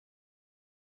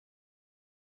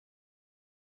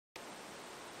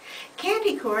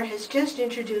Corp has just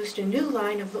introduced a new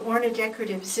line of the Orna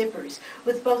Decorative Zippers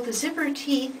with both the zipper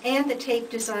teeth and the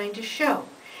tape designed to show.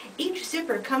 Each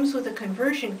zipper comes with a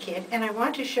conversion kit, and I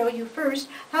want to show you first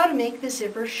how to make the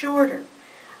zipper shorter.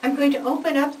 I'm going to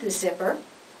open up the zipper,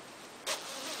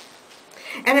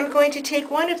 and I'm going to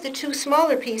take one of the two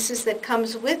smaller pieces that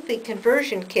comes with the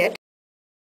conversion kit,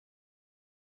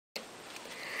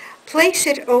 place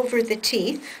it over the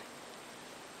teeth,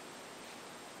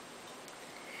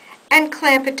 and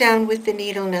clamp it down with the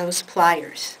needle nose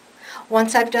pliers.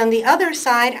 Once I've done the other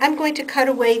side, I'm going to cut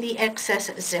away the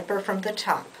excess zipper from the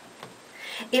top.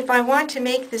 If I want to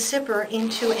make the zipper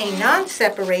into a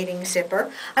non-separating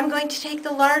zipper, I'm going to take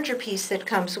the larger piece that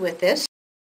comes with this.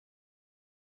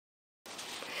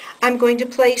 I'm going to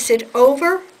place it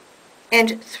over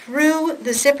and through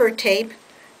the zipper tape,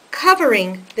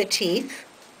 covering the teeth,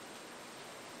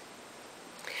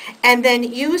 and then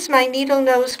use my needle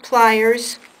nose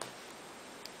pliers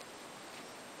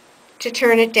to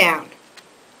turn it down.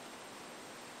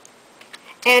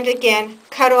 And again,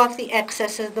 cut off the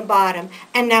excess at the bottom,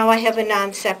 and now I have a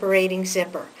non-separating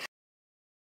zipper.